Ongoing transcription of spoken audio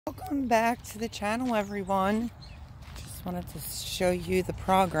Welcome back to the channel, everyone. Just wanted to show you the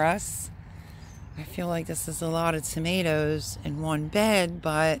progress. I feel like this is a lot of tomatoes in one bed,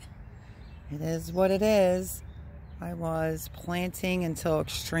 but it is what it is. I was planting until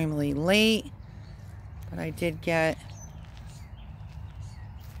extremely late, but I did get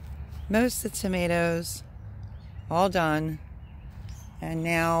most of the tomatoes all done. And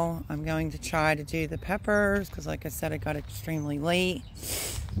now I'm going to try to do the peppers because, like I said, I got extremely late,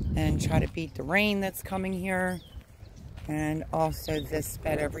 and try to beat the rain that's coming here. And also this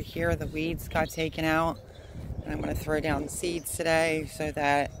bed over here, the weeds got taken out. And I'm going to throw down seeds today so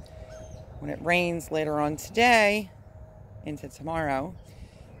that when it rains later on today into tomorrow,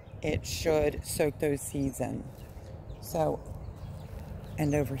 it should soak those seeds in. So,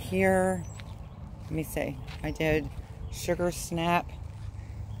 and over here, let me see, I did sugar snap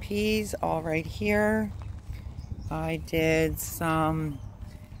peas all right here. I did some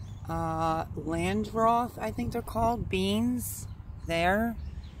Landroth, I think they're called, beans there,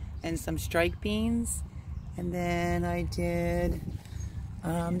 and some strike beans. And then I did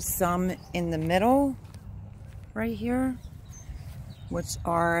some in the middle right here, which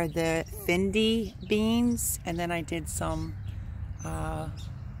are the Findy beans. And then I did some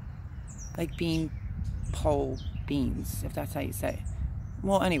like bean pole beans, if that's how you say it.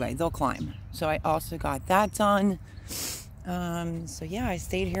 Well, anyway, they'll climb. So I also got that done. So yeah, I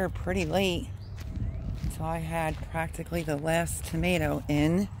stayed here pretty late. So I had practically the last tomato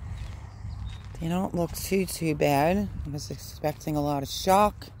in. They don't look too bad. I was expecting a lot of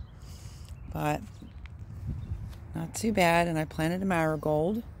shock, but not too bad. And I planted a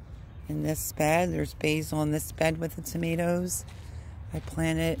marigold in this bed. There's basil in this bed with the tomatoes. I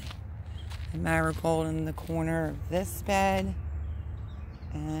planted a marigold in the corner of this bed,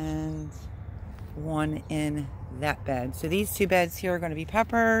 and one in that bed. So these two beds here are going to be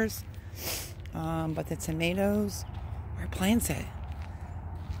peppers, but the tomatoes are planted.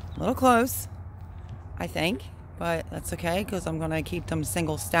 A little close, I think, but that's okay because I'm going to keep them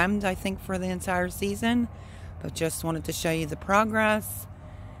single stemmed, I think, for the entire season. But just wanted to show you the progress.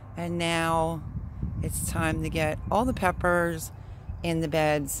 And now it's time to get all the peppers in the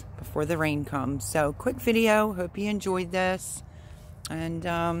beds before the rain comes. So quick video, hope you enjoyed this.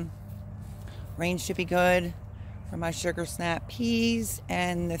 And rain should be good for my sugar snap peas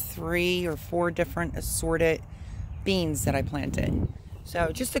and the 3 or 4 different assorted beans that I planted.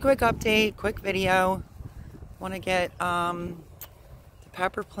 So just a quick update, quick video. Want to get the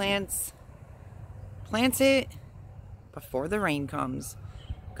pepper plants planted before the rain comes.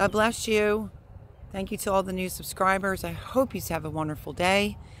 God bless you. Thank you to all the new subscribers. I hope you have a wonderful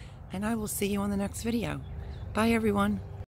day, and I will see you on the next video. Bye, everyone.